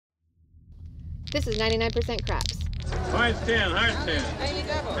This is 99% craps. Hearts 10, hearts 10.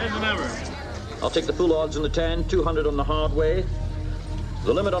 There's the number. I'll take the full odds on the 10, 200 on the hard way.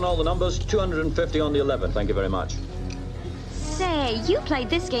 The limit on all the numbers, 250 on the 11. Thank you very much. Say, you played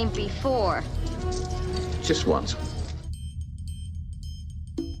this game before. Just once.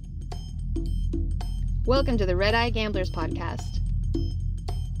 Welcome to the Red Eye Gamblers podcast.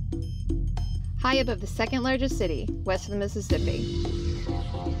 High above the second largest city, west of the Mississippi.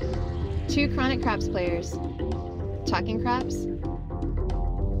 Two chronic craps players, talking craps,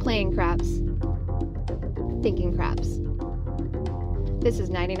 playing craps, thinking craps. This is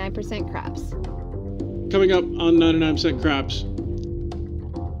 99% craps. Coming up on 99% craps,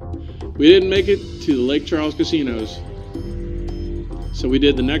 we didn't make it to the Lake Charles casinos, so we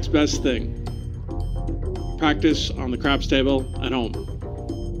did the next best thing. Practice on the craps table at home.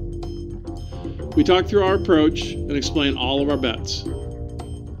 We talked through our approach and explained all of our bets.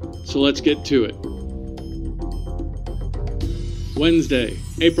 So let's get to it. Wednesday,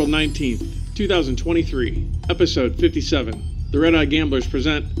 April 19th, 2023, episode 57. The Red Eye Gamblers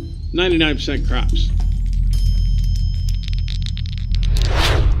present 99% craps.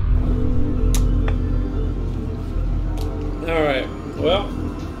 All right, well,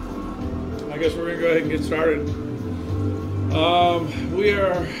 I guess we're going to go ahead and get started.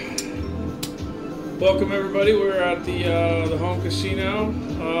 Welcome everybody. We're at the home casino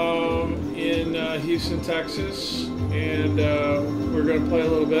in Houston, Texas, and we're going to play a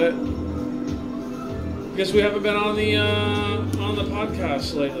little bit. I guess we haven't been on the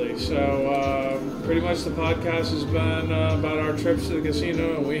podcast lately, so pretty much the podcast has been about our trips to the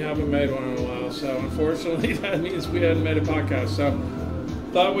casino, and we haven't made one in a while. So unfortunately, that means we hadn't made a podcast. So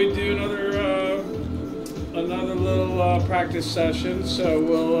thought we'd do another little practice session, so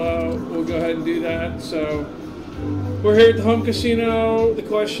we'll go ahead and do that. So we're here at the home casino. The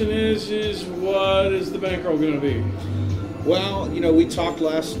question is what is the bankroll going to be? Well, we talked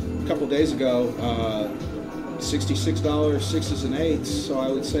last couple days ago, $66 sixes and eights, so I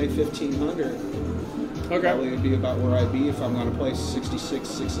would say $1,500. Okay. Probably would be about where I'd be if I'm going to play 66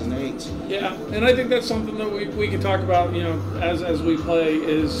 sixes and eights. Yeah, and I think that's something that we can talk about, as we play,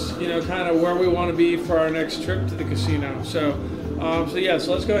 is kind of where we want to be for our next trip to the casino. So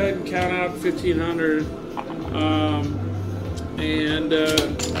let's go ahead and count out 1,500,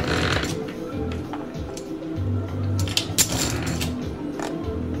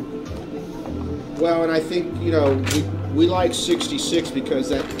 Well, and I think we like 66 because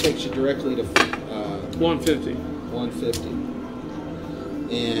that takes you directly to 150. 150.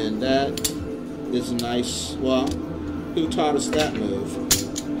 And that is a nice, well, who taught us that move?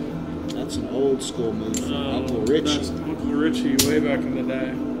 That's an old school move from Uncle Richie. That's Uncle Richie way back in the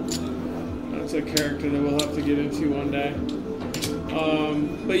day. That's a character that we'll have to get into one day.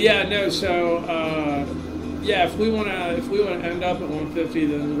 If we want to end up at 150,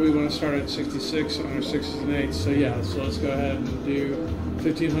 then we want to start at 66 on our sixes and eights. So let's go ahead and do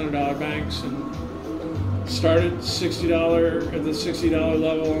 $1,500 banks and start at $60 at the $60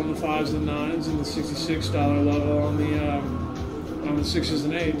 level on the fives and nines, and the $66 level on the sixes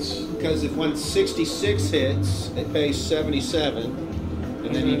and eights. Because if when 66 hits, it pays 77,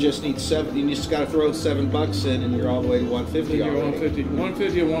 and then you just need seven. You just got to throw $7 in, and you're all the way to 150. You're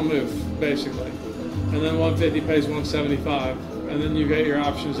 150 in one move, basically, and then 150 pays 175, and then you get your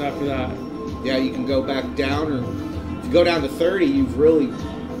options after that. Yeah, you can go back down, or if you go down to 30, you've really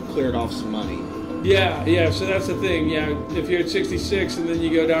cleared off some money. Yeah, so that's the thing. Yeah, if you're at 66 and then you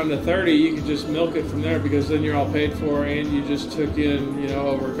go down to 30, you can just milk it from there, because then you're all paid for and you just took in,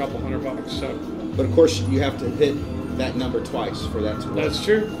 over a couple $100. So, but of course, you have to hit that number twice for that to work. That's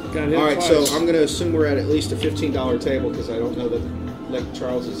true. Got to hit all right, twice. So I'm going to assume we're at least a $15 table, because I don't know that Lake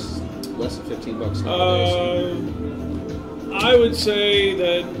Charles is less than $15 nowadays. I would say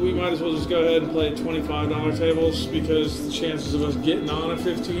that we might as well just go ahead and play $25 tables, because the chances of us getting on a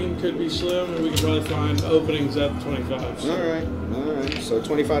 15 could be slim, and we could probably find openings at the 25. So. All right. So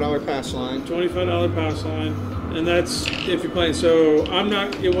 $25 pass line. $25 pass line, and that's if you're playing. So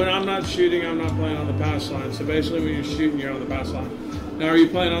when I'm not shooting, I'm not playing on the pass line. So basically, when you're shooting, you're on the pass line. Now, are you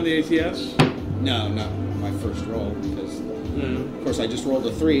playing on the ATS? No, my first roll, because of course I just rolled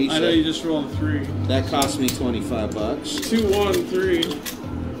a 3. I know you just rolled a 3. That cost me $25. 2, 1, 3.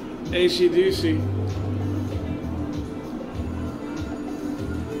 AC Doocy.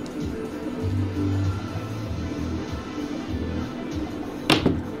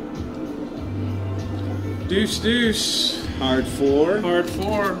 Deuce, deuce. Hard 4. Hard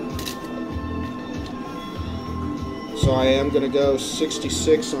 4. So I am going to go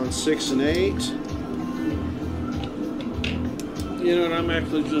 66 on 6 and 8. You know what? I'm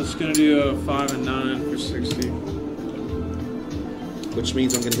actually just going to do a 5 and 9 for 60. Which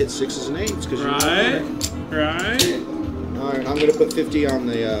means I'm going to hit 6s and 8s because Right. All right, I'm going to put 50 on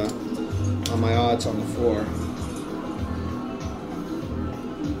the on my odds on the floor.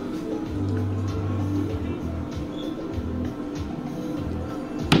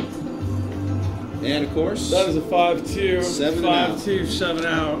 And of course, that is a 5-2. 5-2, 7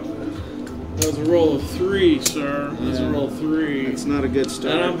 out. That was a roll of 3, sir. That was a roll of 3. It's not a good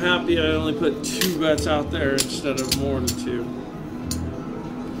start. And I'm happy I only put 2 bets out there instead of more than 2.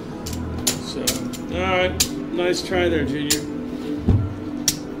 So, alright. Nice try there, Junior.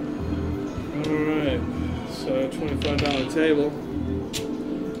 Alright. So, $25 table.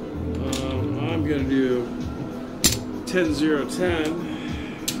 I'm going to do 10-0-10.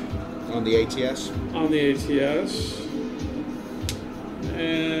 On the ATS? On the ATS.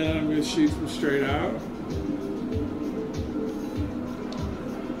 And I'm going to shoot from straight out.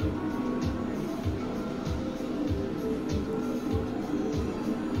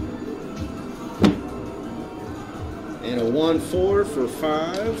 And a 1-4 for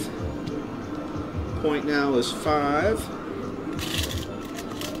 5. Point now is 5.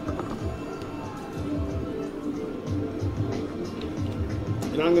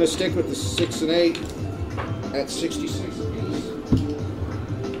 And I'm going to stick with the 6 and 8 at 66 apiece.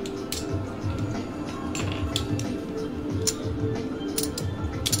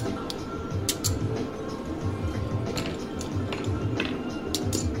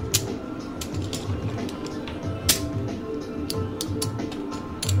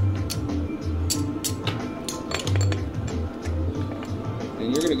 And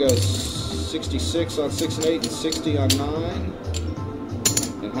you're going to go 66 on 6 and 8 and 60 on 9.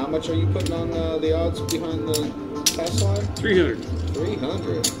 How much are you putting on the odds behind the pass line? 300.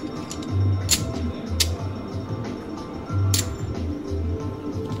 300.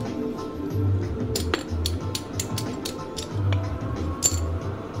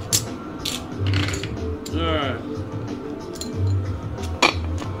 All right.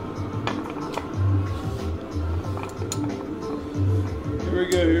 Here we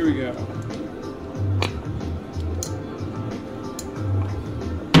go. Here we go.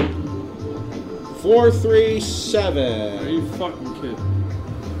 4-3-7. Are you fucking kidding?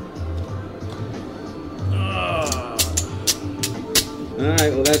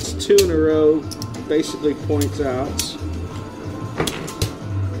 Alright, well that's 2 in a row, basically points out.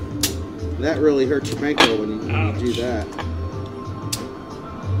 That really hurts your bankroll when you do that.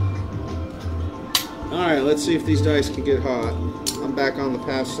 Alright, let's see if these dice can get hot. I'm back on the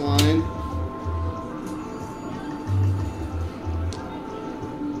pass line.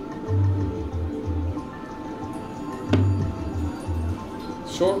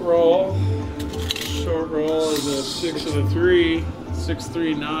 Short roll. Short roll is a 6 and a 3.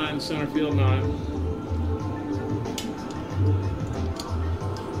 6-3-9, center field 9.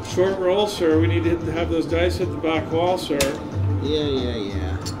 Short roll, sir. We need to have those dice hit the back wall, sir.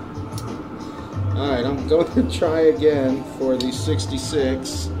 Yeah. Alright, I'm going to try again for the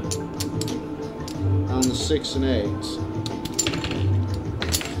 66 on the 6 and 8.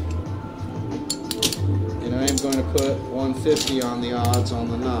 And I am going to put 150 on the odds on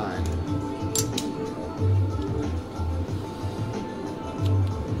the 9.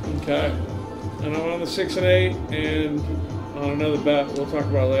 Okay. And I'm on the 6 and 8 and on another bet we'll talk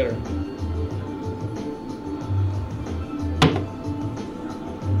about later.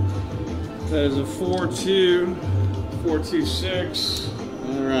 That is a 4-2, 4-2-6.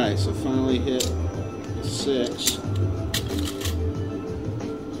 Alright, so finally hit 6.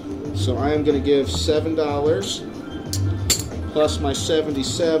 So I am going to give $7 plus my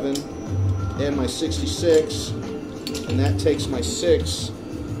 77 and my 66, and that takes my 6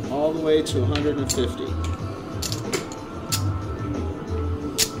 all the way to 150.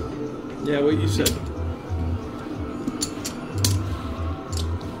 Yeah, what you said.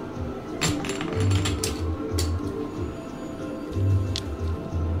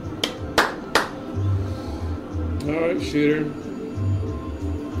 All right, shooter.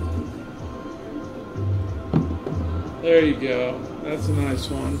 There you go. That's a nice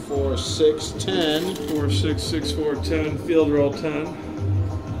one. 4, 6, 10. 4, 6, 6, 4, 10. Field roll 10.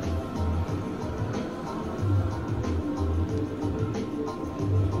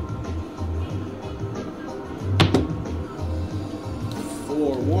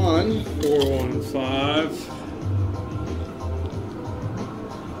 Four, 1. 4, 1, 5.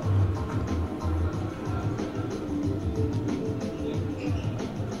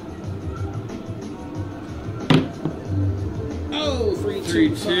 Oh, 3, 3,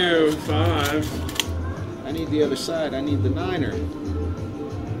 2, 2, 5. I need need the other side. I need the niner.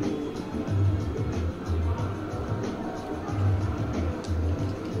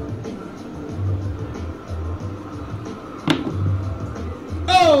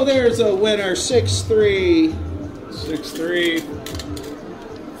 Oh, there's a winner. 6-3. 6-3.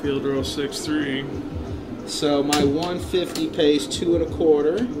 Field roll 6-3. So my 150 pays 2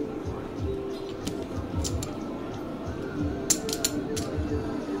 1/4.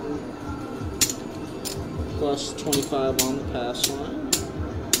 Plus 25 on the pass line.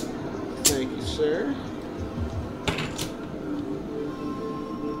 Thank you, sir.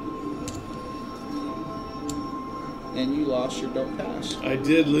 And you lost your don't pass. I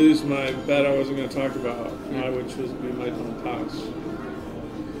did lose my bet I wasn't going to talk about, which was be my don't pass.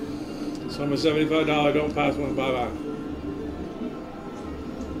 So I'm a $75 don't pass one. Bye-bye.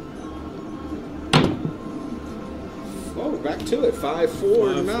 Oh, back to it.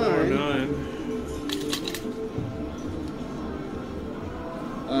 5-4-9. 5-4-9.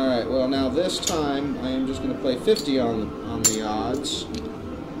 All right. Well, now this time I am just going to play 50 on the odds.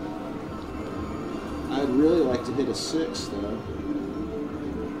 I'd really like to hit a 6 though.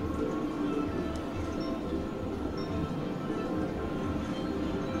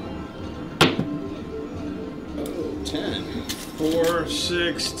 Oh, 10. 4,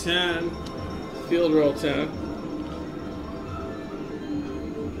 6, 10. Field roll 10.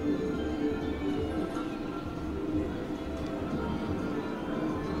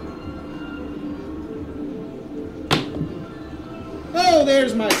 Oh,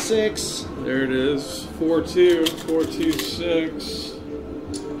 there's my 6. There it is. 4-2. 4-2-6.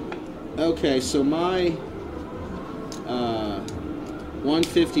 Okay, so my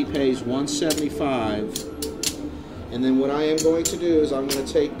 150 pays 175, and then what I am going to do is I'm going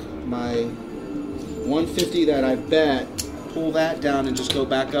to take my 150 that I bet, pull that down, and just go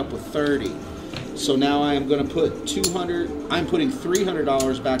back up with 30. So now I am going to put I'm putting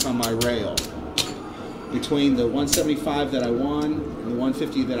 $300 back on my rail. Between the 175 that I won and the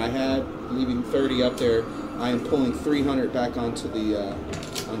 150 that I had, leaving 30 up there, I am pulling 300 back onto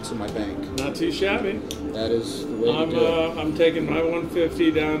my bank. Not too shabby. That is the way to do it. I'm taking my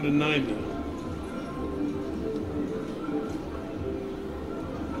 150 down to 90.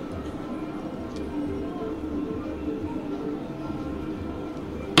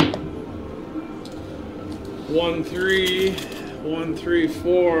 One, 3, 1, 3,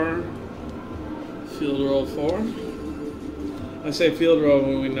 4. Field roll 4. I say field roll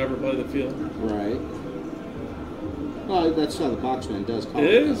when we never play the field. Right. Well, that's how the boxman does call It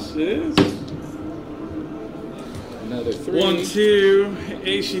it. is. Another 3. 1, 2,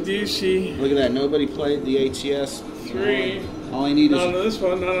 AC/DC. Look at that. Nobody played the ATS. 3. All I need is Not on this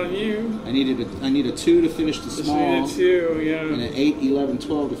one, not on you. I need a 2 to finish the Just small, need a 2, yeah. and an 8, 11,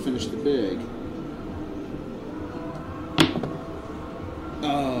 12 to finish the big.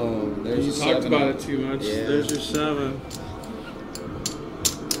 Oh, there's You a talked 7. about it too much. Yeah. There's your 7.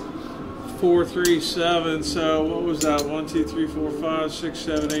 4, 3, 7. So what was that? 1, 2, 3, 4, 5, 6,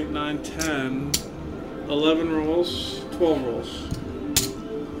 7, 8, 9, 10. 11 rolls, 12 rolls.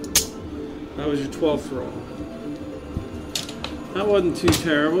 That was your 12th roll. That wasn't too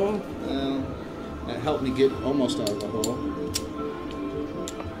terrible. Well, that helped me get almost out of the hole.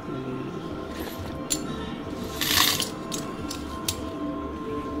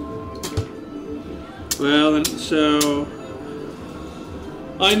 Well, and so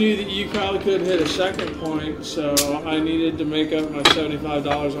I knew that you probably could hit a second point, so I needed to make up my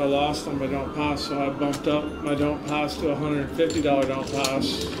 $75 I lost on my don't pass, so I bumped up my don't pass to a $150 don't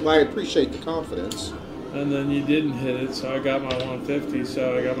pass. Well, I appreciate the confidence. And then you didn't hit it, so I got my 150,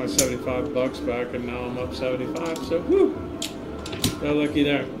 so I got my $75 back, and now I'm up 75, so whew, got lucky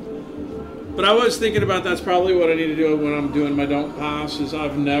there. But I was thinking about that's probably what I need to do when I'm doing my don't pass, is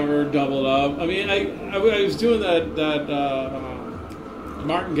I've never doubled up. I mean, I was doing that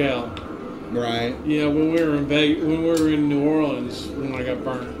Martingale. Right. You know, when we were in Vegas, when we were in New Orleans, when I got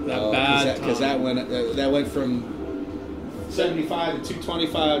burnt, Because that went from 75 to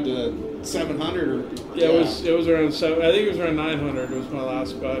 225 to 700. Or, yeah, it was around 7. I think it was around 900. It was my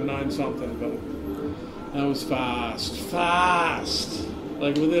last 9 something, but that was fast.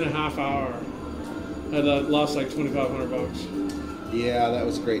 Like within a half hour, I lost like $2,500. Yeah, that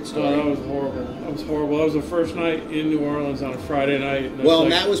was a great story. Oh, that was horrible. That was horrible. That was the first night in New Orleans on a Friday night. Well,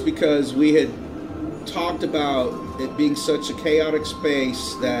 and that was because we had talked about it being such a chaotic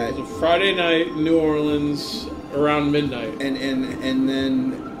space that it was a Friday night in New Orleans around midnight. and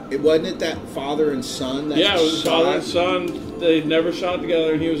then Wasn't it that father and son that Yeah, it was shot? father and son. They never shot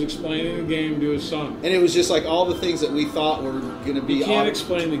together, and he was explaining the game to his son. And it was just like all the things that we thought were going to be. You can't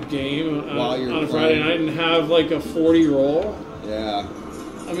explain the game while you're on a Friday night and have like a 40 roll. Yeah.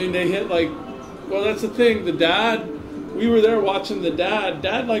 I mean, they hit like, well, that's the thing. The dad, we were there watching the dad.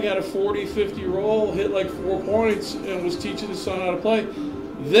 Dad like had a 40, 50 roll, hit like 4 points, and was teaching his son how to play.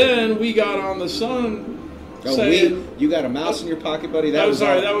 Then we got on the son. Oh, saying, you got a mouse in your pocket, buddy? That was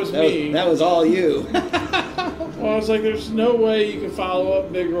me. That was all you. Well, I was like, there's no way you can follow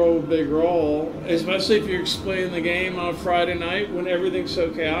up big roll with big roll, especially if you're explaining the game on a Friday night when everything's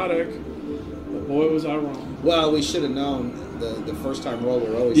so chaotic. But boy, was I wrong. Well, we should have known the first time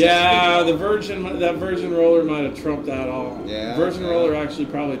roller always. Yeah, that virgin roller might have trumped that all. Yeah, Virgin roller actually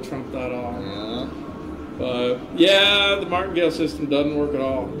probably trumped that all. Yeah. But yeah, the martingale system doesn't work at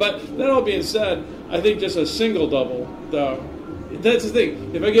all. But that all being said, I think just a single double though. That's the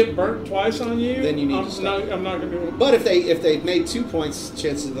thing. If I get burnt twice on you, then you need to stop. I'm not going to do it. But if they made 2 points,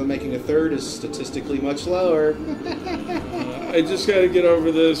 chances of them making a third is statistically much lower. I just got to get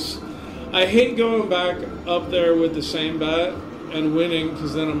over this. I hate going back up there with the same bet and winning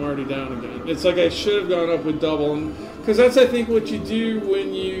because then I'm already down again. It's like I should have gone up with double, because that's I think what you do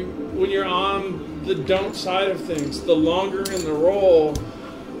when you're on the don't side of things. The longer in the roll,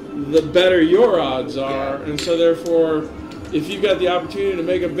 the better your odds are, and so therefore, if you've got the opportunity to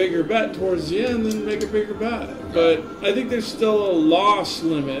make a bigger bet towards the end, then make a bigger bet. But I think there's still a loss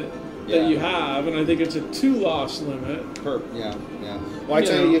limit that you have, and I think it's a 2-loss limit. Yeah. Well, I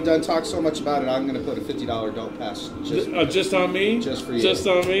tell you, you've done talk so much about it. I'm going to put a $50 don't pass just on me. Just for you. Just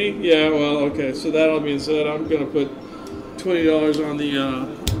on me. Yeah. Well, okay. So that all being said, I'm going to put $20 on the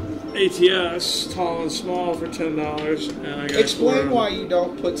ATS tall and small for $10, and I got. Explain why you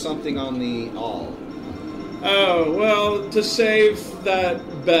don't put something on the all. Oh well, to save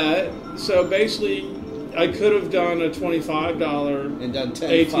that bet. So basically, I could have done a $25 and done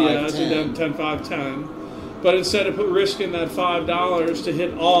 10, ATS 5, 10. and done 10, 5, 10. But instead of risking that $5 to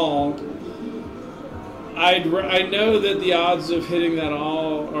hit all, I know that the odds of hitting that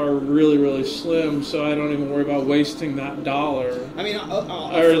all are really, really slim, so I don't even worry about wasting that dollar. I mean,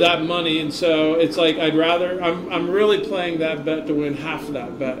 or that money, and so it's like I'd rather I'm really playing that bet to win half of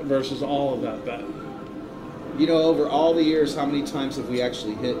that bet versus all of that bet. You know, over all the years, how many times have we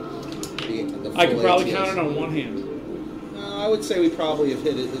actually hit the full I could probably ATS? count it on one hand. I would say we probably have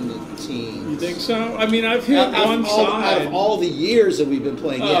hit it in the teens. You think so? I mean, I've hit one side. Out of all the years that we've been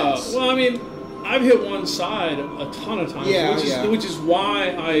playing, yes. Well, I mean, I've hit one side a ton of times, which is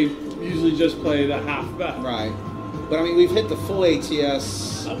why I usually just play the half bet. Right. But, I mean, we've hit the full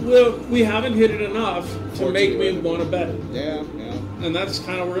ATS. Well, we haven't hit it enough to make me want to bet. Yeah. And that's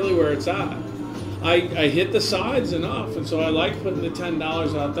kind of really where it's at. I hit the sides enough, and so I like putting the $10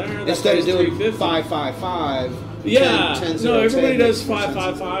 out there. Instead of doing 5-5-5. Yeah. 10, no, everybody 10, does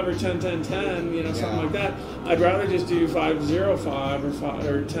 5-5-5 or 10-10-10, you know, something like that. I'd rather just do 5-0-5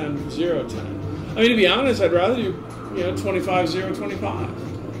 or 10-0-10. I mean, to be honest, I'd rather do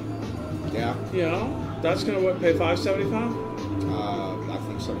 25-0-25. Yeah. You know, that's going to pay $5.75. I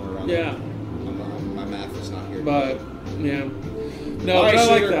think somewhere around. Yeah. My math is not here. But yeah. No, right, but I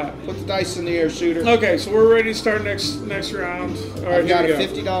shooter, like that. Put the dice in the air, shooter. Okay, so we're ready to start next round. All right, I've got here a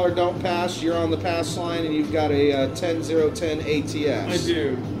 $50 don't pass. You're on the pass line, and you've got a 10-0-10 ATS. I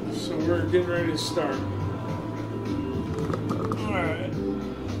do. So we're getting ready to start. All right.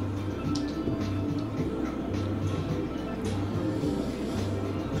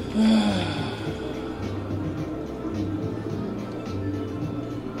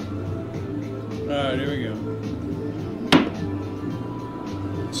 All right, here we go.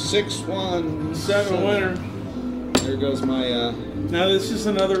 6-1. 7 winner. There goes my. Now this is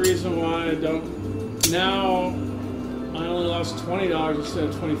another reason why I don't. Now I only lost $20 instead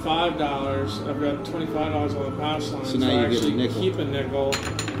of $25. I've got $25 on the pass line, So now I you get a actually nickel. keep a nickel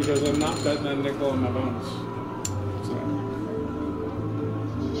because I'm not betting that nickel in my bonus. So.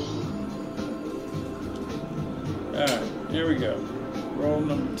 All right, here we go. Roll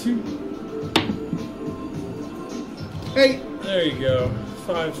number 2. Hey. There you go.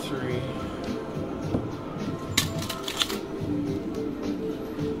 5-3.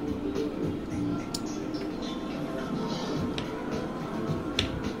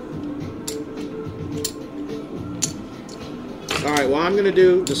 All right, well, I'm going to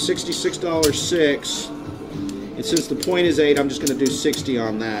do the $66 6. And since the point is 8, I'm just going to do 60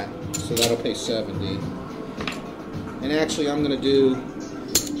 on that. So that'll pay 70. And actually, I'm going to do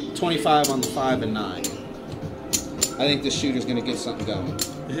 25 on the 5 and 9. I think this shooter's going to get something going.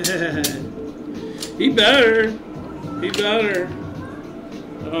 He better. He better.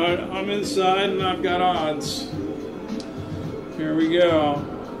 Alright, I'm inside and I've got odds. Here we go.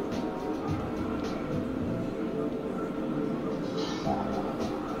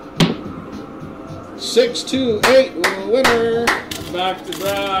 Six, 2, 8, winner. Back to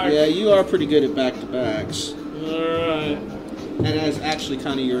back. Yeah, you are pretty good at back-to-backs. Alright. And that's actually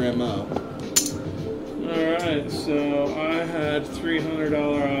kind of your MO. Alright, so I had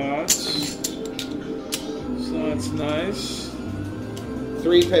 $300 odds. So that's nice.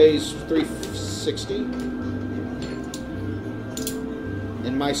 3 pays 360.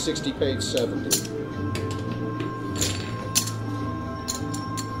 And my 60 paid 70.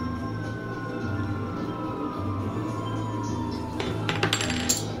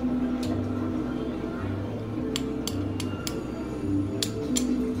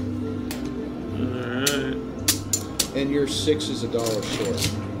 And your 6 is $1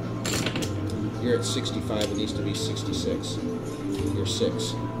 short. You're at 65. It needs to be 66. You're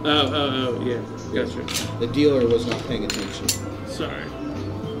 6. Oh, yeah. Gotcha. The dealer was not paying attention. Sorry.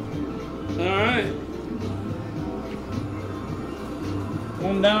 Alright.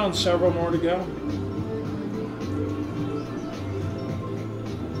 One down, several more to go.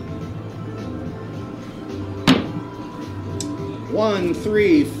 One,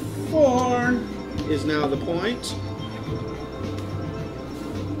 3, 4 is now the point.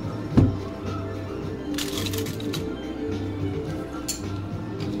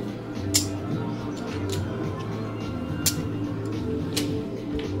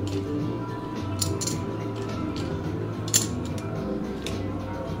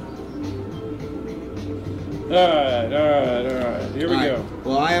 Alright. Here we go.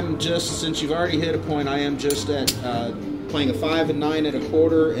 Well, I am just, since you've already hit a point, I am just at playing a 5 and 9 at a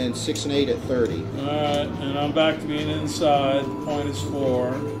quarter and 6 and 8 at 30. Alright, and I'm back to being inside. The point is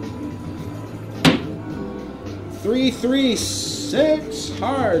 4. 3, 3, 6.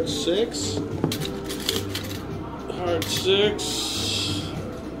 Hard 6. Hard 6.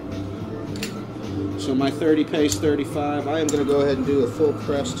 So my 30 pays 35. I am going to go ahead and do a full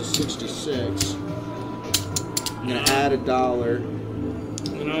press to 66. I'm going to add $1.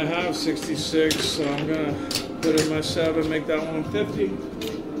 And I have 66, so I'm going to put in my 7, make that 150.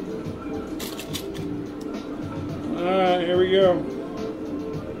 Alright, here we go.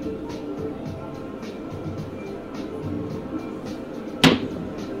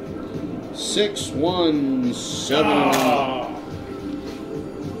 Six, 1, 7. Oh.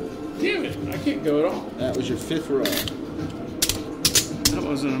 Damn it, I can't go at all. That was your 5th row. That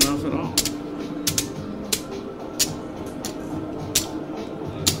wasn't enough at all.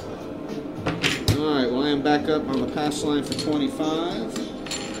 Alright, well I am back up on the pass line for 25.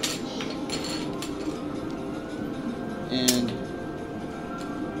 And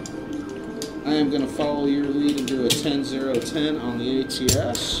I am going to follow your lead and do a 10-0-10 on the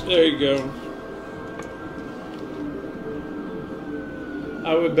ATS. There you go.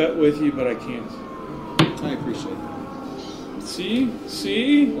 I would bet with you, but I can't. I appreciate it.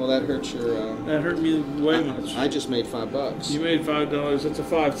 See? Well, that hurts your... That hurt me way much. I just made $5. You made $5. That's a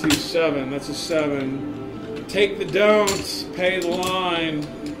 527. That's a 7. Take the don'ts. Pay the line.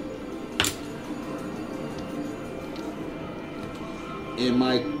 And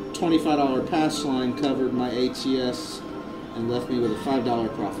my $25 pass line covered my ATS and left me with a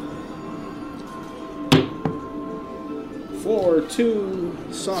 $5 profit. 4, 2,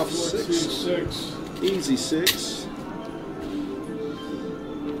 soft 6. 2, 6. Easy 6.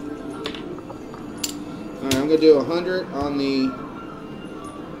 Alright, I'm going to do 100 on the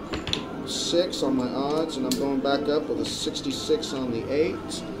 6 on my odds, and I'm going back up with a 66 on the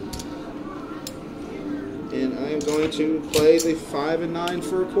 8. And I am going to play the 5 and 9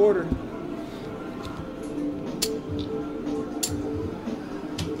 for a quarter.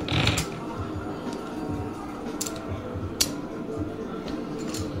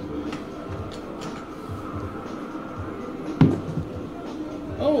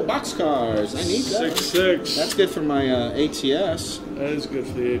 Oh, boxcars. I need that. 6. That's good for my ATS. That is good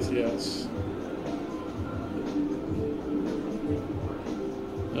for the ATS.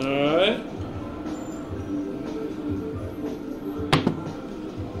 Alright.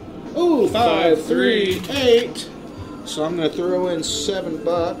 Ooh, 5, 3, 3, 8. So I'm going to throw in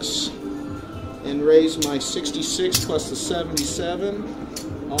 $7 and raise my 66 plus the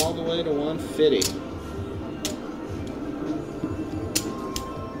 77 all the way to 150.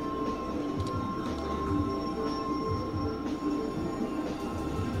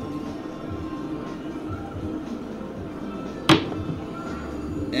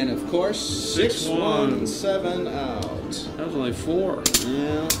 And of course, 6, 1, 7 out. That was only 4.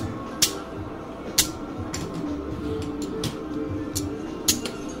 Yeah.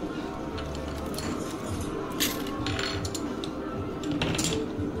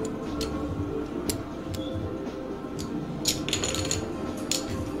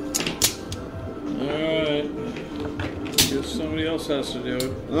 has to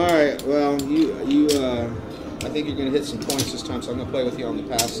do. All right. Well, you I think you're going to hit some points this time, so I'm going to play with you on the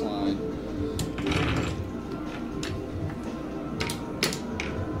pass line.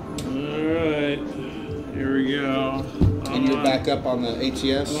 All right. Here we go. And you're back up on the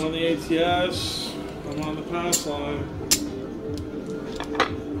ATS? I'm on the ATS. I'm on the pass line.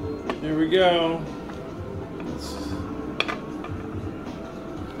 Here we go.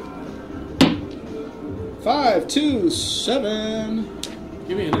 5, 2, 7.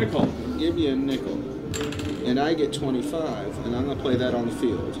 Give me a nickel. Give you a nickel. And I get 25, and I'm going to play that on the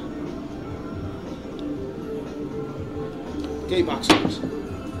field. Okay, boxcars.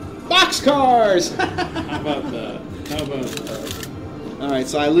 Boxcars! How about that? How about that? Alright,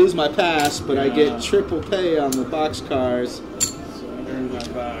 so I lose my pass, but I get triple pay on the boxcars. So I earn my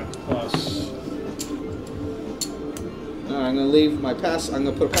back plus. Alright, I'm going to leave my pass. I'm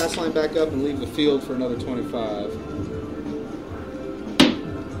going to put a pass line back up and leave the field for another 25.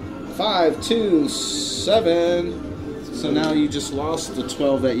 5, 2, 7. So now you just lost the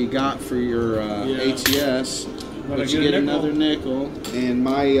 12 that you got for your ATS. But you get another nickel. And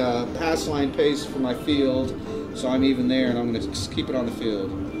my pass line pays for my field. So I'm even there, and I'm going to just keep it on the field.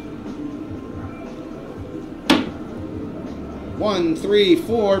 1, 3,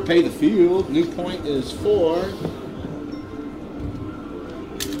 4. Pay the field. New point is 4.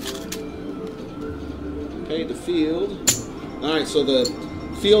 Pay the field. All right, so the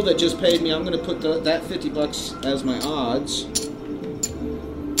field that just paid me, I'm going to put that $50 as my odds.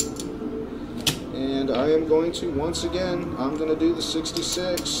 And I am going to, once again, I'm going to do the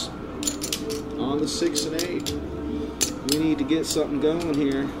 66 on the 6 and 8. We need to get something going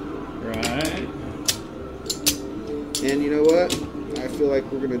here. Right. And you know what? I feel like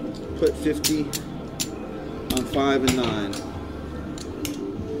we're going to put 50 on 5 and 9.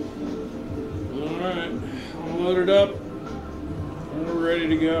 All right. I'm loaded up. And we're ready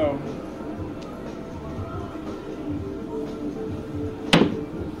to go.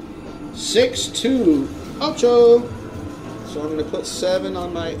 Six, 2, 8. So I'm going to put 7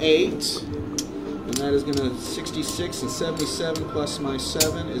 on my 8. And that is going to 66 and 77 plus my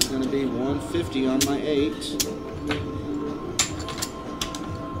 7 is going to be 150 on my 8.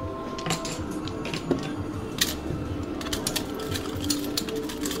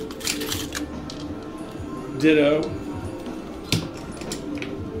 Ditto.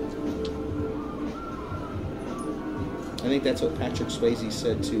 I think that's what Patrick Swayze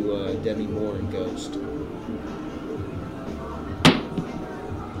said to Demi Moore in Ghost.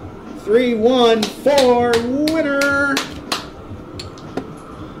 3, 1, 4, winner!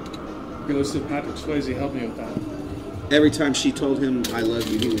 Ghost of Patrick Swayze, help me with that. Every time she told him I love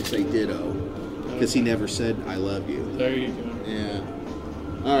you, he would say ditto. Because he never said I love you. There you go. Yeah.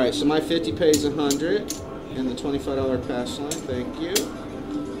 Alright, so my 50 pays 100. And the $25 pass line, thank you.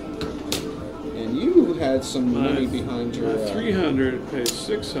 And you had some money behind your... 300 pays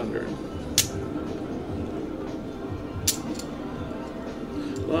 600.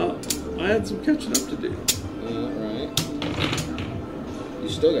 Well, I had some catching up to do. Yeah, right. You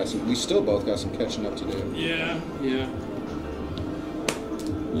still got some... We still both got some catching up to do. Yeah, yeah.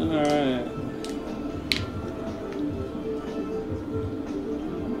 Alright.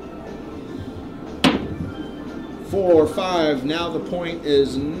 Four, 5. Now the point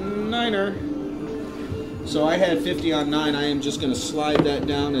is 9er. So I had 50 on 9. I am just going to slide that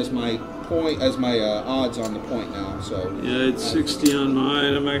down as my point, as my odds on the point now. So yeah, it's 60 on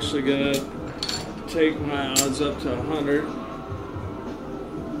mine. I'm actually going to take my odds up to 100.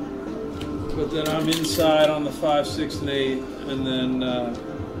 But then I'm inside on the 5, 6, and 8, and then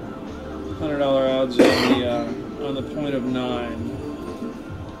 $100 odds on the point of 9.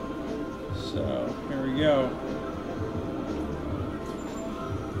 So here we go.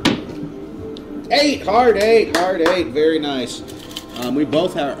 8, hard 8, hard 8. Very nice. We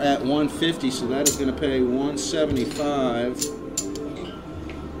both are at 150, so that is going to pay 175.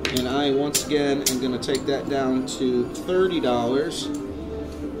 And I once again am going to take that down to $30.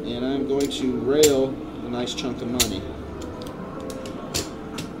 And I'm going to rail a nice chunk of money.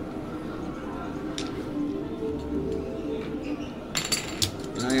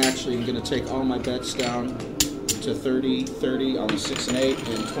 And I actually am going to take all my bets down to 30 on the 6 and 8,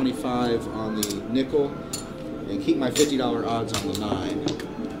 and 25 on the nickel, and keep my $50 odds on the 9.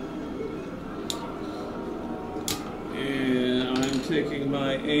 And I'm taking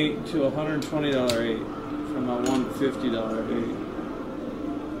my 8 to $120 8 from my $150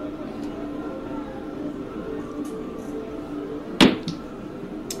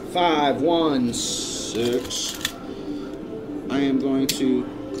 8. 5, 1, 6. I am going to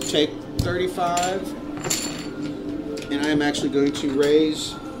take 35 And I am actually going to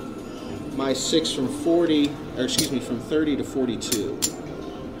raise my 6 from 40, or excuse me, from 30 to 42.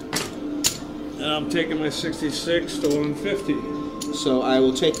 And I'm taking my 66 to 150. So I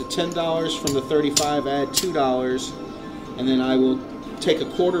will take the $10 from the 35, add $2, and then I will take a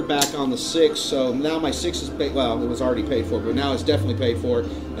quarter back on the 6. So now my 6 is paid. Well, it was already paid for, but now it's definitely paid for,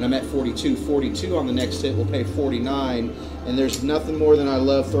 and I'm at 42. 42 on the next hit will pay 49. And there's nothing more than I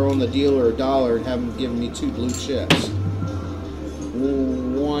love throwing the dealer a dollar and having given me 2 blue chips.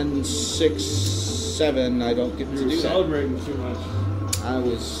 1, 6, 7. I don't get to do that. Celebrating too much. I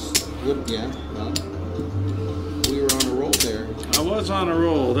was, yeah. Well, we were on a roll there. I was on a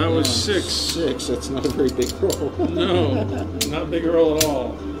roll. That was 6. 6. That's not a very big roll. No, not a big roll at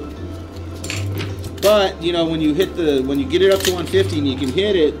all. But you know, when you get it up to 150 and you can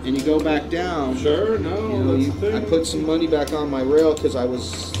hit it and you go back down. Sure, no, You know, that's the thing. I put some money back on my rail because I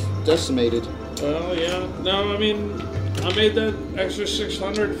was decimated. Well, yeah. No, I mean, I made that extra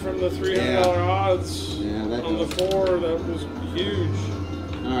 600 from the $300 odds on the 4. That was huge.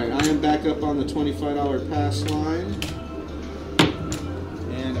 All right, I am back up on the $25 pass line.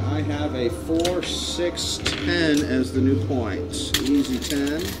 And I have a 4, 6, 10 as the new point. Easy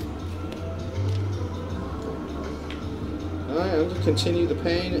 10. Alright, I'm going to continue the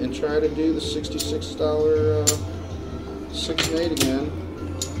pain and try to do the $66 6 and 8 again.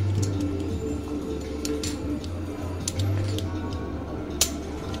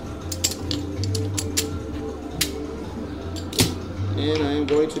 And I am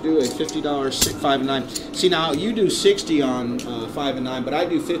going to do a $50 5 and 9. See, now you do 60 on 5 and 9, but I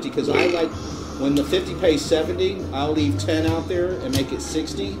do 50 because I like when the 50 pays 70, I'll leave 10 out there and make it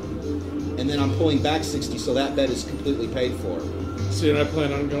 60. And then I'm pulling back 60, so that bet is completely paid for. See, and I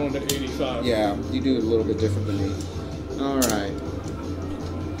plan on going to 85. Yeah, you do it a little bit different than me. All right.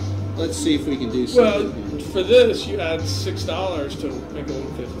 Let's see if we can do something. Well, for this, you add $6 to make it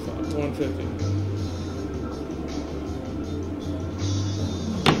 150.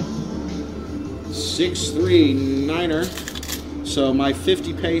 6-3-9er. So my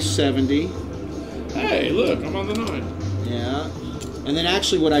 50 pays 70. Hey, look, I'm on the 9. Yeah. And then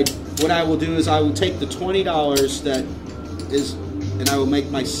actually what I will do is I will take the $20 that is, and I will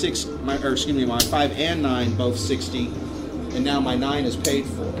make my 5 and 9 both 60, and now my 9 is paid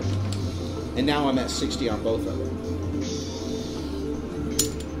for. And now I'm at 60 on both of them.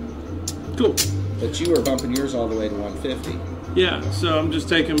 Cool. But you are bumping yours all the way to 150. Yeah, so I'm just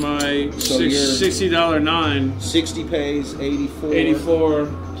taking my So $60 9. 60 pays 84. 84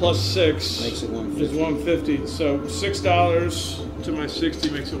 plus 6 Makes it is 150. 150. So $6 to my 60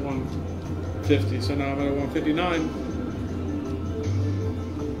 makes it 150. So now I'm at 159.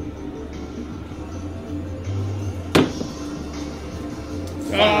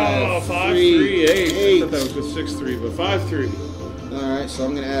 Oh, 5-3-8. I thought that was a 6-3, but 5-3. All right, so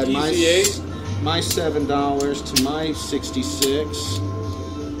I'm going to add Easy my $7 to my 66,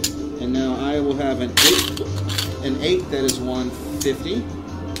 and now I will have an 8 that is 150.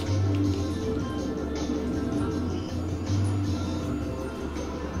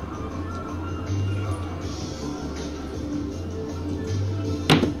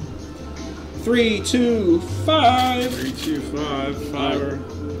 Three, 2, 5. 3, 2, 5. Fiver.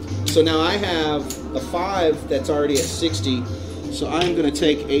 So now I have a 5 that's already at 60. So I'm going to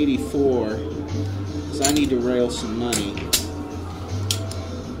take 84. Because I need to rail some money.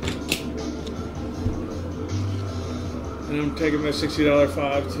 And I'm taking my $60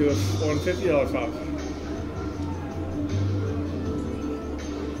 5 to a $150 5.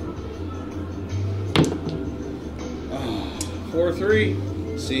 Oh.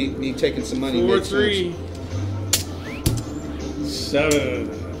 4-3. See, me taking some money. 4-3. 7.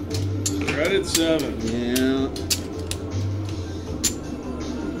 Right at 7. Yeah.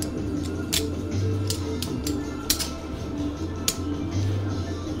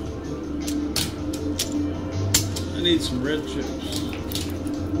 I need some red chips.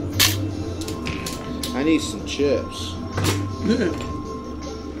 I need some chips.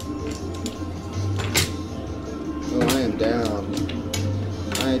 Oh, I am down.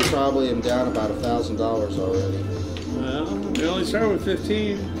 I probably am down about $1,000 already. Well, we only start with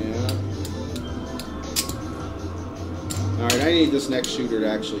 15. Yeah. All right, I need this next shooter to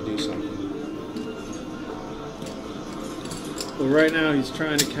actually do something. Well, right now he's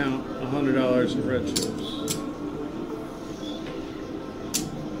trying to count $100 of red chips.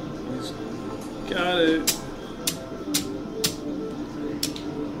 He's got it.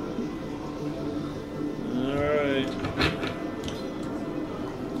 All right.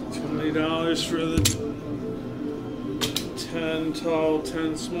 $20 for the 10 tall,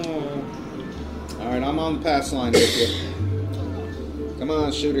 10 small. All right, I'm on the pass line with you. Come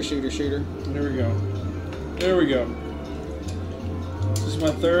on, shooter, shooter, shooter. There we go. There we go. This is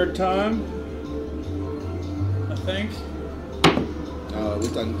my third time, I think.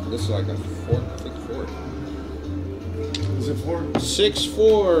 We've done this is like a fourth, I think fourth. Is it 4?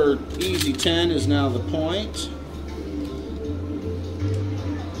 6-4, easy 10 is now the point.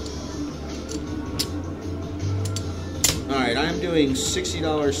 All right, I'm doing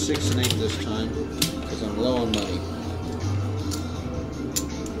 $60, 6 and 8 this time because I'm low on money.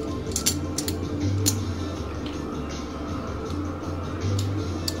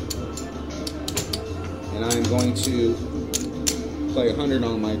 And I'm going to play 100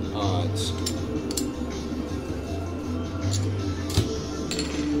 on my odds.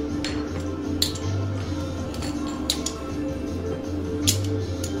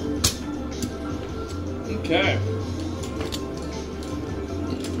 Okay.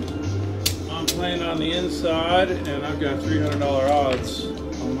 I'm playing on the inside, and I've got $300 odds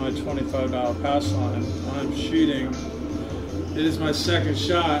on my $25 pass line. I'm shooting. It is my second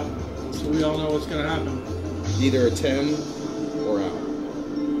shot, so we all know what's going to happen. Either a 10 or out.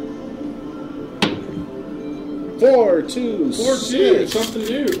 4-2. 4-2, something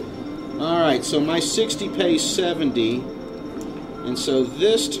new. All right, so my 60 pays 70, and so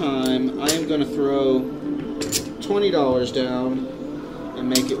this time I am going to throw $20 down and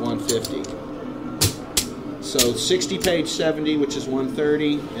make it 150. So 60 paid 70, which is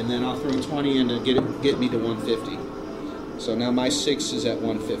 130, and then I'll throw 20 in to get me to 150. So now my 6 is at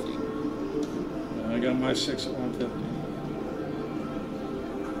 150. I got my 6 at 150.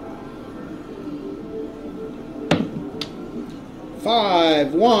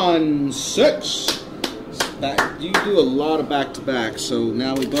 5, 1, 6. You do a lot of back-to-back, so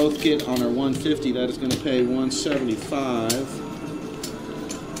now we both get on our 150. That is going to pay 175.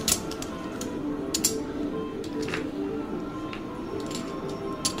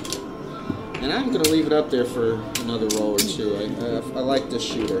 And I'm going to leave it up there for another roll or two. I like this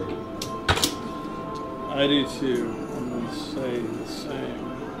shooter. I do too. I'm going to say the same.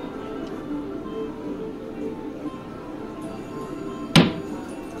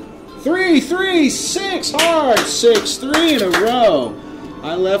 3, 3, 6 hard. 6, 3 in a row.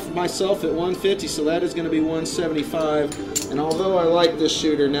 I left myself at 150, so that is going to be 175. And although I like this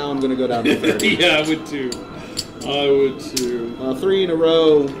shooter, now I'm going to go down to 30. Yeah, I would too. I would too. 3 in a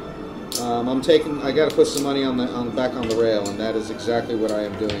row. I got to put some money back on the rail, and that is exactly what I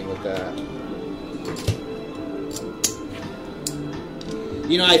am doing with that.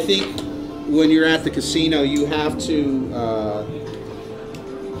 You know, I think when you're at the casino, you have to.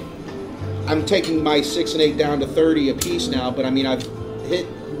 I'm taking my 6 and 8 down to 30 a piece now, but I mean I've hit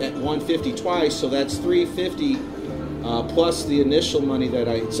at 150 twice, so that's 350 plus the initial money that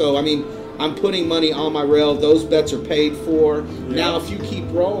I. So I mean. I'm putting money on my rail. Those bets are paid for. Yeah. Now, if you keep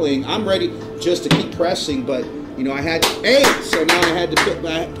rolling, I'm ready just to keep pressing. But you know, I had 8, so now I had to put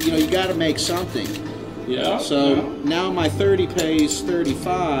back. You know, you got to make something. Yeah. So now my 30 pays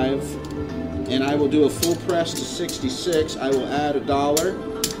 35, and I will do a full press to 66. I will add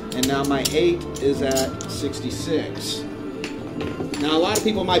 $1, and now my 8 is at 66. Now, a lot of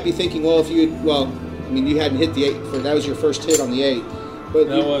people might be thinking, well, you hadn't hit the 8. That was your first hit on the 8. But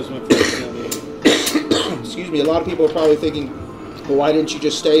that was my first hit. Excuse me. A lot of people are probably thinking, well, why didn't you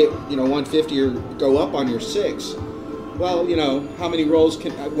just stay at 150 or go up on your 6? Well, you know, how many rolls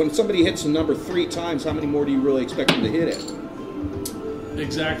when somebody hits a number 3 times, how many more do you really expect them to hit it?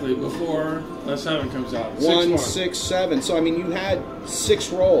 Exactly. Before that 7 comes out. 1, 6, 7. So I mean, you had 6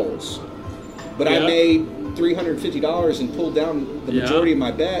 rolls, but I made $350 and pulled down the majority of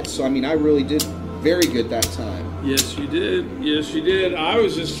my bets. So I mean, I really did very good that time. Yes, you did. Yes, you did. I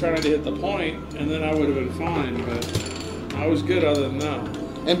was just trying to hit the point, and then I would have been fine, but I was good other than that.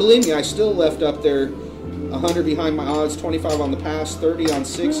 And believe me, I still left up there 100 behind my odds, 25 on the pass, 30 on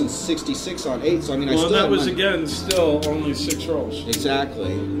 6, and 66 on 8. So I mean, I still. Well, that was again still only 6 rolls.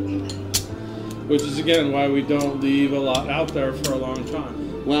 Exactly. Which is again why we don't leave a lot out there for a long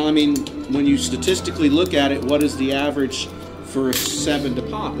time. Well, I mean, when you statistically look at it, what is the average for a 7 to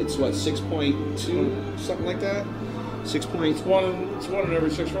pop? It's what, 6.2, something like that. 6 points. It's one in every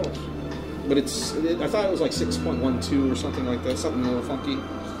 6 rolls. But I thought it was like 6.12 or something like that. Something a little funky.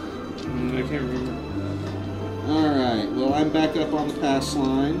 I can't remember. All right. Well, I'm back up on the pass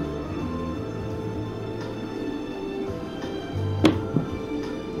line.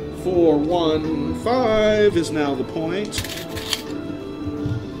 Four, 1, 5 is now the point.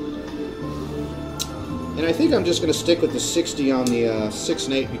 And I think I'm just going to stick with the 60 on the 6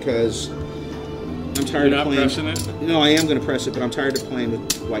 and 8 because I'm tired of playing. You're not pressing it? No, I am going to press it, but I'm tired of playing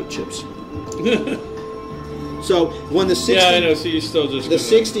with white chips. So when the 60, yeah, I know. So you still just the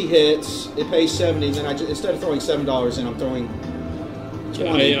 60 hits, it pays 70. And then instead of throwing $7 in, I'm throwing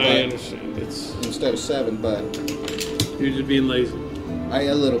 20. I understand. It's instead of 7, but you're just being lazy.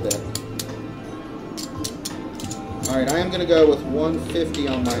 A little bit. All right, I am going to go with 150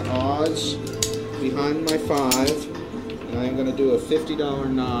 on my odds behind my 5. And I am going to do a $50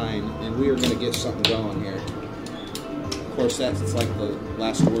 9, and we are going to get something going here. Of course, it's like the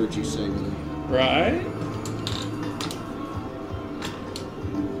last words you sing. Right?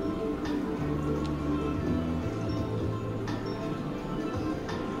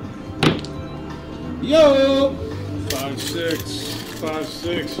 Yo! 5-6.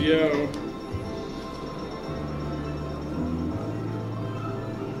 5-6, yo.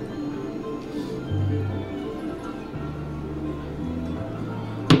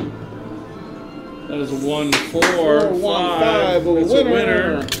 That is a 1-4-5. That's a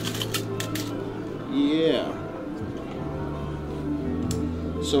winner. Yeah.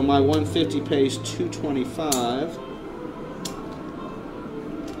 So my 150 pays 225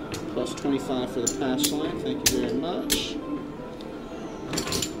 plus 25 for the pass line. Thank you very much.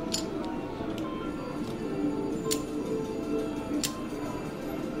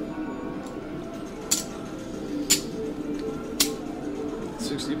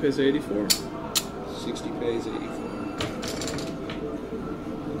 $60 pays 84. 60 pays 84.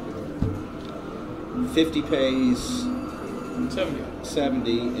 50 pays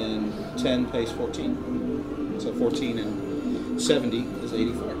 70 and 10 pays 14. So 14 and 70 is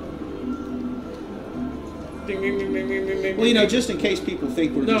 84. Ding, ding, ding, ding, ding, ding, Well, you know, just in case people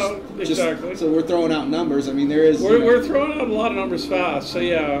think we're exactly. So we're throwing out numbers. I mean, there is. We're throwing out a lot of numbers fast. So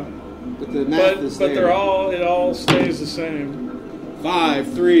yeah. But the math is there. But it all stays the same.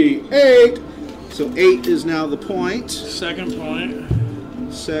 5, 3, 8. So 8 is now the point. Second point.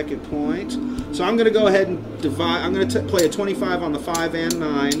 Second point. So I'm going to go ahead and divide. I'm going to play a 25 on the 5 and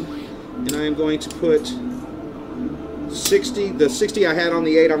 9. And I am going to put 60. The 60 I had on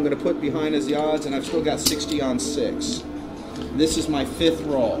the 8 I'm going to put behind as the odds. And I've still got 60 on 6. This is my 5th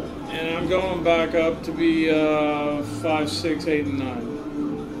roll. And I'm going back up to be 5, 6, 8, and 9.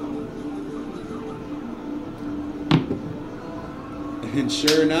 And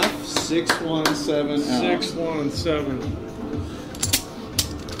sure enough, 6, 1, 7 out. 6, 1, 7.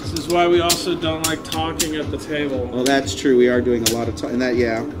 This is why we also don't like talking at the table. Well, that's true. We are doing a lot of talking. That,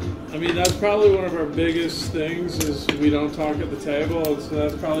 yeah. I mean, that's probably one of our biggest things is we don't talk at the table. So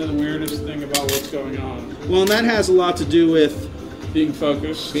that's probably the weirdest thing about what's going on. Well, and that has a lot to do with being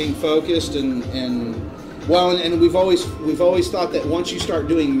focused. Being focused and we've always thought that once you start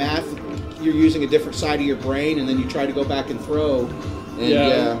doing math, you're using a different side of your brain, and then you try to go back and throw.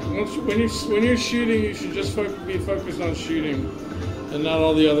 And, when you're shooting, you should just be focused on shooting, and not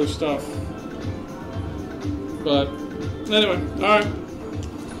all the other stuff. But anyway, all right.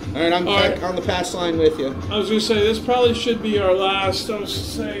 All right, I'm back on the pass line with you. I was going to say this probably should be our last. I was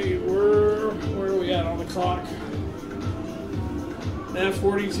say where are we at on the clock? At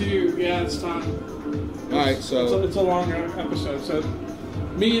 42. Yeah, it's time. All right, so it's a long episode. So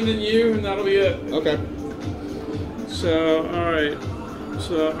me and then you, and that'll be it. Okay. So all right.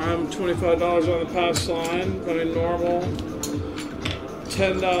 So I'm $25 on the pass line, running normal.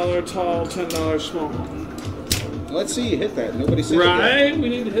 $10 tall, $10 small. Let's see you hit that. Nobody said right? We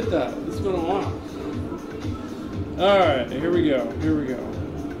need to hit that. It's been a while. All right, here we go. Here we go.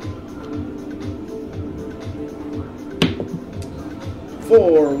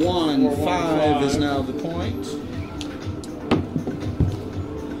 Four, one, 5 is now the point.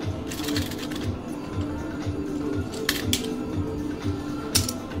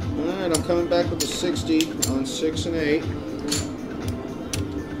 All right, I'm coming back with a 60 on 6 and 8.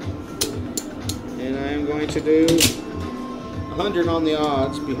 And I am going to do 100 on the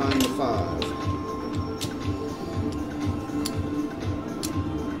odds behind the 5.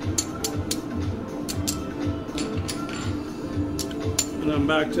 And I'm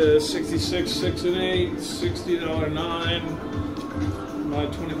back to 66, 6 and 8, $60 9. My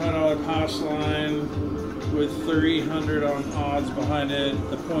 $25 pass line with 300 on odds behind it.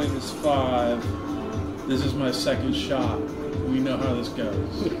 The point is 5. This is my second shot. We know how this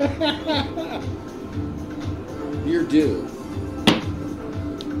goes. You're due.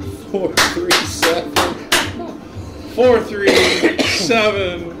 4, 3, 7. 4, 3,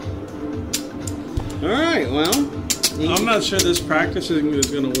 7. All right, well. I'm not sure this practicing is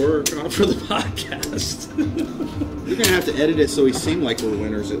going to work for the podcast. You're going to have to edit it so we seem like we're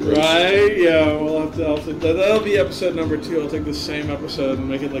winners at least. Right? Yeah, we'll have to. That'll be episode number 2. I'll take the same episode and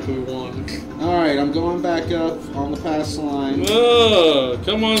make it like we won. All right, I'm going back up on the pass line. Oh,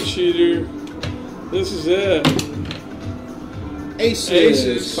 come on, shooter. This is it.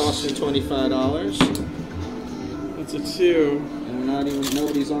 Aces. Costing $25. That's a 2. And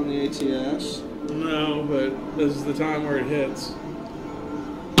nobody's on the ATS. No, but this is the time where it hits.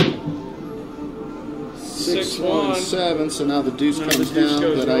 6-1-7. So now the deuce comes the deuce down,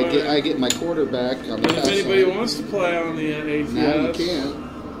 goes but away. I get my quarterback on the And if pass anybody line. wants to play on the ATS, Now you can.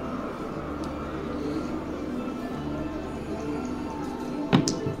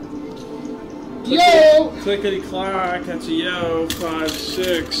 Yo! Clickety clack, that's a yo,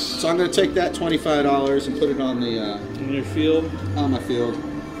 5-6. So I'm going to take that $25 and put it on the In your field. on my field.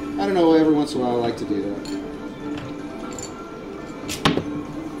 I don't know. Every once in a while, I like to do that.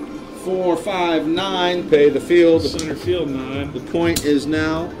 4, 5, 9. Pay the field. Center field 9. The point is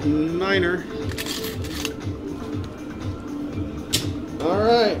now Niner. All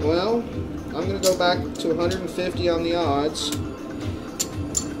right. Well, I'm going to go back to 150 on the odds.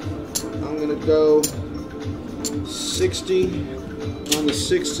 I'm going to go 60 on the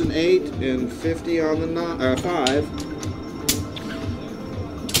 6 and 8 and 50 on the 5.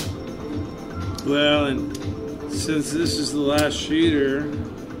 Well, and since this is the last shooter,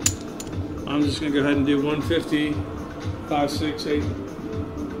 I'm just going to go ahead and do 150, 5, 6, 8,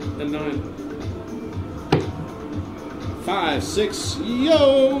 and 9. 5, 6,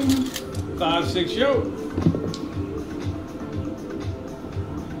 yo! 5, 6, yo!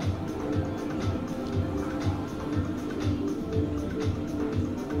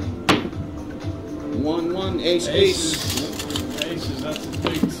 1, ace, Aces. ace. Aces, that's a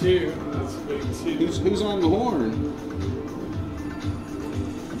big 2. That's a big 2. Who's on the horn?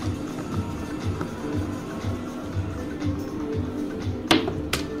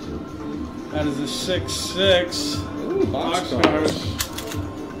 That is a 6-6. Ooh, box Boxcars.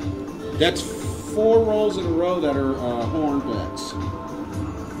 cars. That's 4 rolls in a row that are horn bets.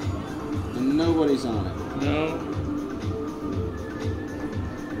 And nobody's on it. No.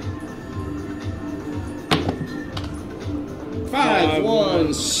 Five,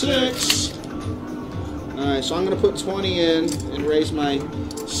 1, 6. Alright, so I'm going to put 20 in and raise my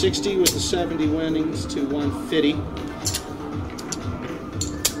 60 with the 70 winnings to 150.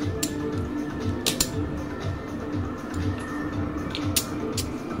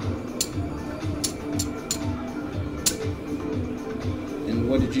 And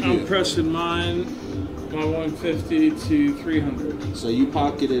what did you do? I'm pressing my 150 to 300. So you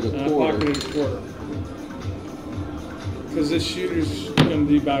pocketed a quarter. Pocketed a quarter. Because this shooter's going to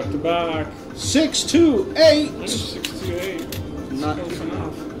be back to back. 6, 2, 8. 6 to 8. Not Close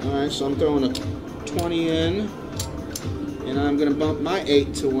enough. Alright, so I'm throwing a 20 in. And I'm going to bump my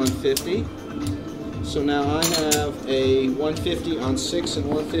 8 to 150. So now I have a 150 on 6 and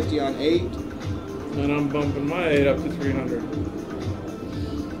 150 on 8. And I'm bumping my 8 up to 300.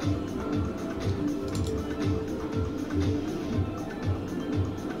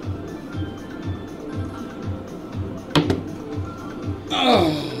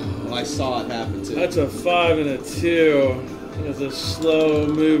 Oh, I saw it happen too. That's a 5 and a 2. That's a slow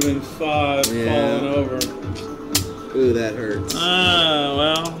moving 5 falling over. Ooh, that hurts.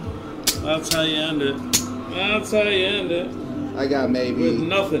 Well, that's how you end it. That's how you end it. I got With maybe,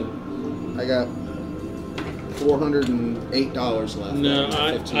 nothing. I got $408 left. No,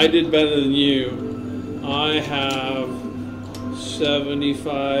 I did better than you. I have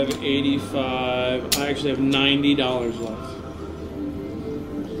 75, 85. I actually have $90 left.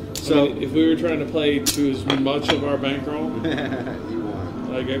 So I mean, if we were trying to play to as much of our bankroll, you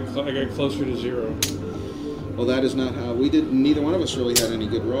won. I got closer to 0. Well, that is not how we did. Neither one of us really had any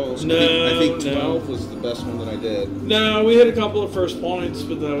good rolls. No, I think no. 12 was the best one that I did. No, we hit a couple of first points,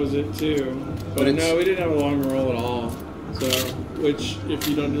 but that was it too. But it's- no, we didn't have a long roll at all. So, which if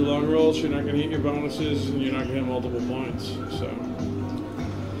you don't do long rolls, you're not going to hit your bonuses, and you're not going to hit multiple points. So,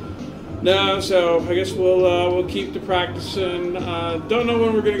 no. So I guess we'll keep to practicing. Don't know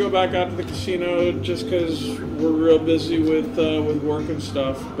when we're going to go back out to the casino, just because we're real busy with work and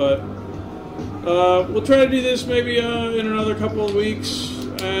stuff. But we'll try to do this maybe in another couple of weeks,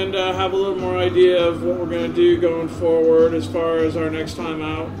 and have a little more idea of what we're going to do going forward as far as our next time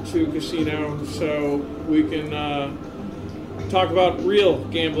out to casino, so we can talk about real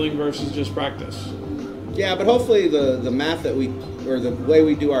gambling versus just practice. Yeah, but hopefully the math that or the way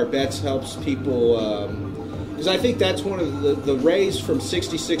we do our bets helps people, because I think that's one of the raise from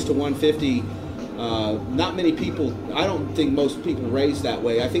 66 to 150. Not many people, I don't think most people raise that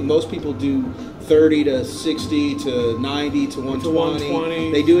way. I think most people do 30 to 60 to 90 to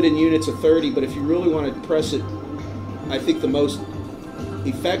 120. They do it in units of 30, but if you really want to press it, I think the most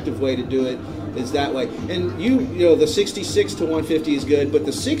effective way to do it is that way. And you know, the 66 to 150 is good, but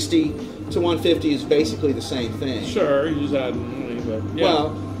the 60 to 150 is basically the same thing. Sure, you just add money, but yeah.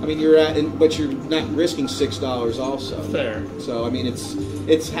 Well, I mean, but you're not risking $6 also. Fair. So I mean,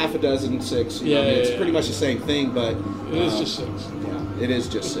 it's half a dozen, six. You know, I mean, it's pretty much the same thing, but it is just 6. Yeah, it is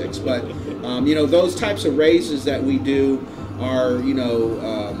just 6. But you know, those types of raises that we do are, you know,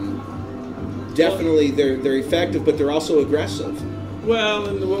 definitely they're effective, but they're also aggressive. Well,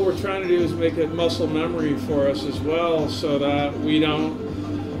 and what we're trying to do is make it muscle memory for us as well, so that we don't,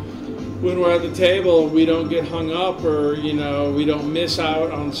 when we're at the table, we don't get hung up, or, you know, we don't miss out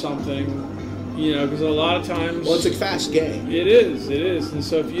on something, you know, because a lot of times... Well, it's a fast game. It is. And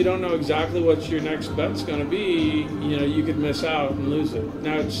so if you don't know exactly what your next bet's going to be, you know, you could miss out and lose it.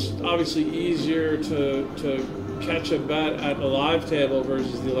 Now, it's obviously easier to catch a bet at a live table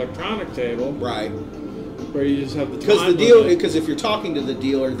versus the electronic table. Right. Where you just have the time. Because if you're talking to the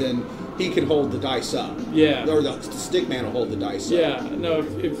dealer, then he can hold the dice up. Yeah. Or the stick man will hold the dice up. Yeah. No,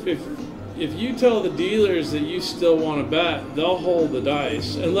 if you tell the dealers that you still want to bet, they'll hold the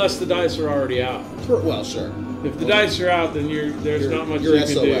dice, unless the dice are already out. Well, sure. If the dice are out, then there's not much you can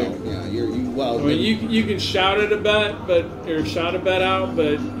SOL. do. Yeah, well. I mean, you can shout at a bet, or shout a bet out,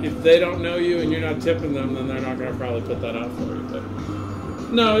 but if they don't know you and you're not tipping them, then they're not going to probably put that out for you. But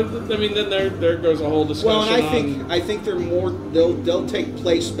no, I mean, then there goes a whole discussion. Well, and I think they're more. They'll take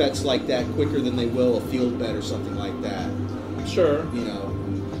place bets like that quicker than they will a field bet or something like that. Sure. You know.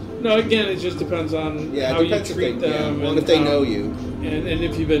 No, again, it just depends on how you treat them. Yeah. And if they know you. And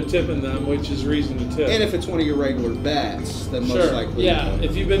if you've been tipping them, which is reason to tip. And if it's one of your regular bets, then most likely. Yeah,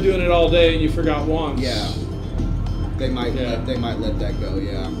 if you've been doing it all day and you forgot once. Yeah. They might let that go,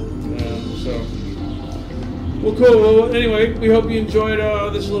 yeah. So. Well, cool. Well, anyway, we hope you enjoyed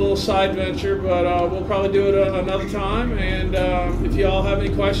this little side venture, but we'll probably do it another time. And if you all have any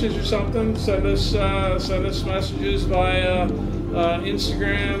questions or something, send us messages via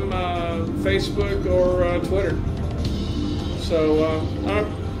Instagram, Facebook, or Twitter. So,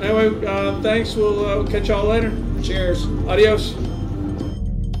 anyway, thanks. We'll catch y'all later. Cheers. Adios.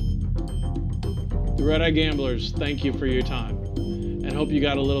 The Red Eye Gamblers, thank you for your time, and hope you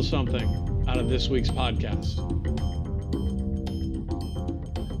got a little something out of this week's podcast.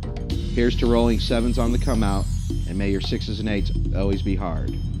 Here's to rolling 7s on the come out, and may your 6s and 8s always be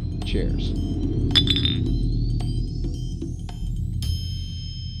hard. Cheers.